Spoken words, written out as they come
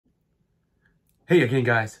Hey again,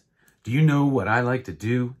 guys. Do you know what I like to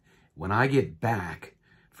do when I get back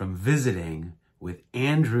from visiting with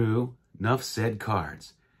Andrew Nuff Said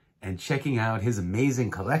Cards and checking out his amazing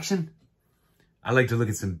collection? I like to look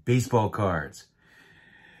at some baseball cards.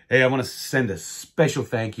 Hey, I want to send a special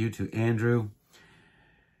thank you to Andrew.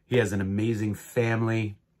 He has an amazing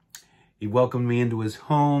family. He welcomed me into his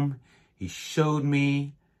home. He showed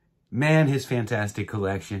me, his fantastic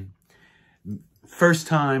collection. First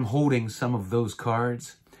time holding some of those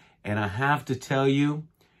cards, and I have to tell you,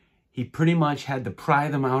 he pretty much had to pry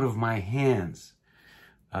them out of my hands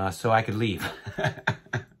so I could leave.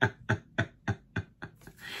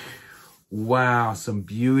 Wow, some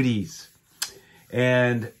beauties.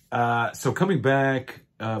 And so coming back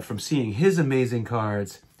from seeing his amazing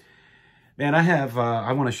cards, man,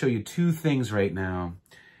 I want to show you two things right now.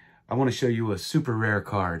 I want to show you a super rare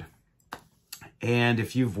card. And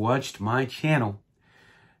if you've watched my channel,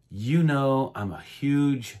 you know I'm a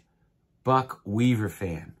huge Buck Weaver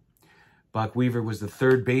fan. Buck Weaver was the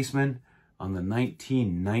third baseman on the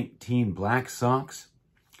 1919 Black Sox.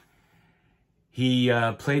 He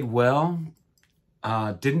played well,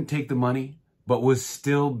 didn't take the money, but was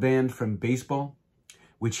still banned from baseball,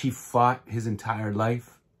 which he fought his entire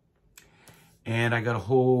life. And I got a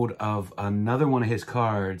hold of another one of his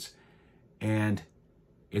cards, and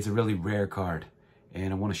it's a really rare card.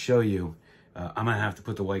 And I want to show you, I'm going to have to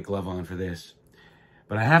put the white glove on for this.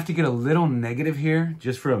 But I have to get a little negative here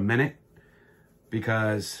just for a minute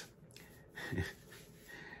because,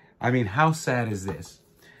 I mean, how sad is this?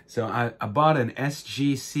 So I bought an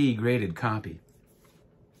SGC graded copy.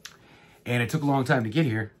 And it took a long time to get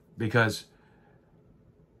here because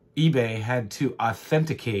eBay had to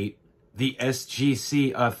authenticate the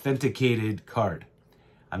SGC authenticated card.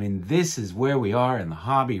 I mean, this is where we are in the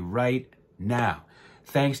hobby right now,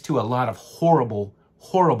 thanks to a lot of horrible,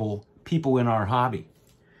 horrible people in our hobby.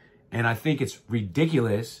 And I think it's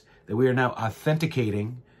ridiculous that we are now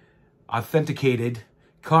authenticated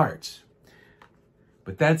cards.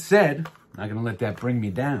 But that said, I'm not going to let that bring me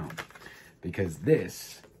down because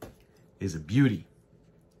this is a beauty.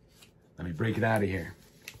 Let me break it out of here.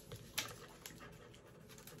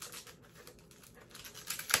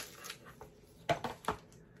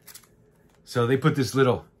 So they put this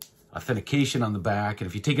little authentication on the back, and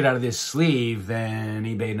if you take it out of this sleeve, then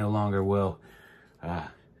eBay no longer will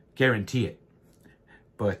guarantee it.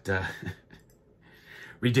 But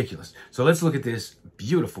ridiculous. So let's look at this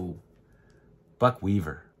beautiful Buck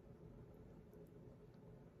Weaver.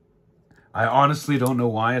 I honestly don't know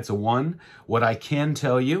why it's a 1. What I can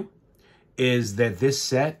tell you is that this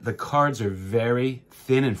set, the cards are very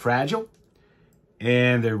thin and fragile,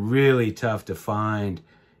 and they're really tough to find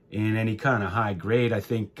in any kind of high grade. I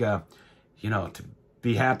think, you know, to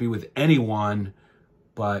be happy with anyone,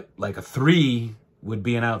 but like a 3 would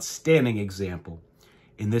be an outstanding example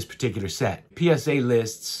in this particular set. PSA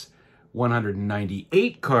lists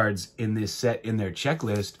 198 cards in this set in their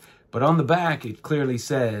checklist, but on the back, it clearly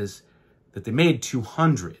says that they made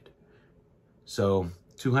 200. So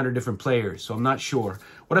 200 different players, so I'm not sure.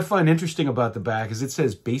 What I find interesting about the back is it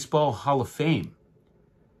says Baseball Hall of Fame.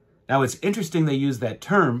 Now, it's interesting they use that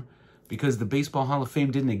term because the Baseball Hall of Fame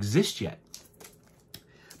didn't exist yet.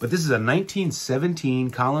 But this is a 1917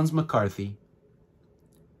 Collins McCarthy,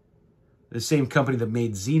 the same company that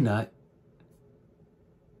made Z-Nut.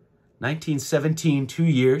 1917, 2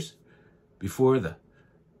 years before the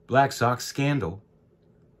Black Sox scandal.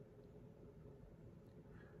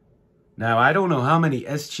 Now, I don't know how many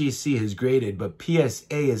SGC has graded, but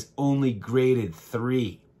PSA has only graded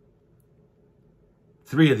 3.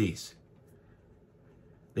 3 of these.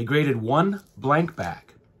 They graded 1 blank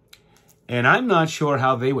back. And I'm not sure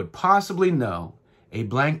how they would possibly know a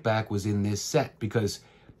blank back was in this set because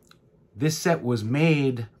this set was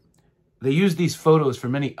made, they used these photos for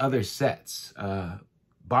many other sets.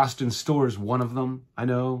 Boston Store's one of them, I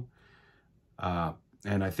know.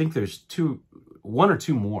 And I think there's 1 or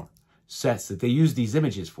 2 more sets that they use these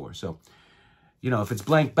images for. So, you know, if it's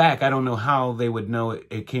blank back, I don't know how they would know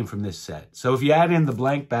it came from this set. So if you add in the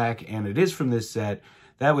blank back and it is from this set,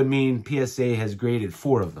 that would mean PSA has graded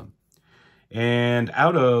 4 of them. And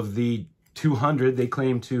out of the 200 they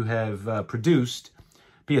claim to have produced,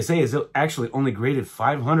 PSA has actually only graded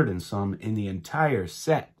 500 and some in the entire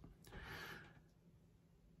set.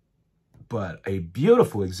 But a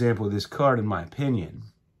beautiful example of this card, in my opinion.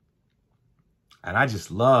 And I just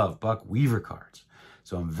love Buck Weaver cards.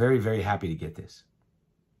 So I'm very, very happy to get this.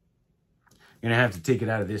 I'm going to have to take it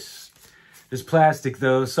out of this plastic,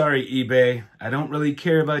 though. Sorry, eBay. I don't really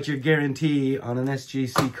care about your guarantee on an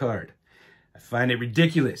SGC card. I find it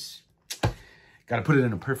ridiculous. got to put it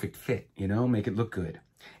in a perfect fit, you know, make it look good.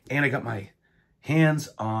 And I got my hands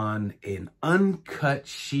on an uncut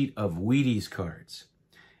sheet of Wheaties cards.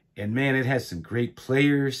 And man, it has some great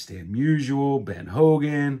players: Stan Musial, Ben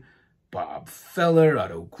Hogan, Bob Feller,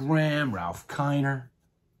 Otto Graham, Ralph Kiner.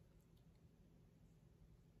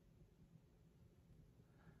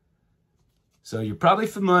 So you're probably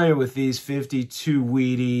familiar with these 52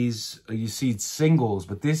 Wheaties. You see singles,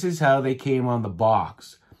 but this is how they came on the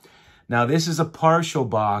box. Now, this is a partial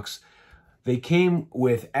box. They came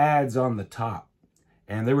with ads on the top,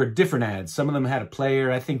 and there were different ads. Some of them had a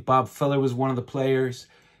player. I think Bob Feller was one of the players,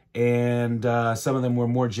 and some of them were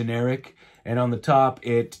more generic. And on the top,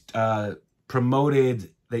 it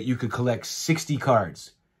promoted that you could collect 60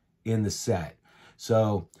 cards in the set.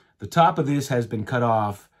 So the top of this has been cut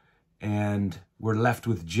off, and we're left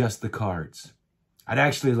with just the cards. I'd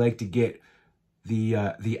actually like to get the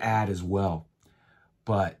ad as well,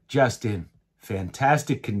 but just in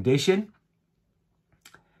fantastic condition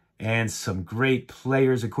and some great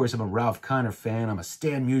players. Of course, I'm a Ralph Kiner fan. I'm a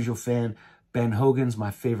Stan Musial fan. Ben Hogan's my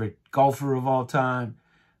favorite golfer of all time.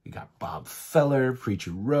 We got Bob Feller,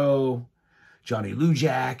 Preacher Rowe, Johnny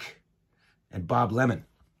Lujack, and Bob Lemon.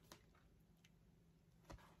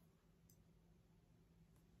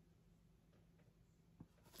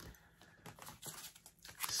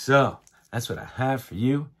 So that's what I have for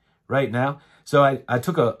you right now. So I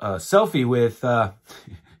took a selfie with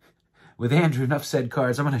with Andrew Nuff Said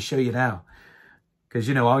Cards. I'm going to show you now, because,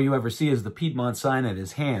 you know, all you ever see is the Piedmont sign at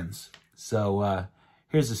his hands. So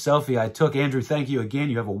here's a selfie I took. Andrew, thank you again.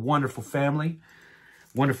 You have a wonderful family,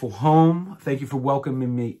 wonderful home. Thank you for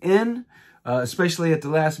welcoming me in, especially at the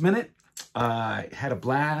last minute. I had a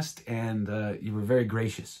blast, and you were very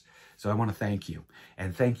gracious. So I want to thank you.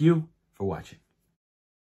 And thank you for watching.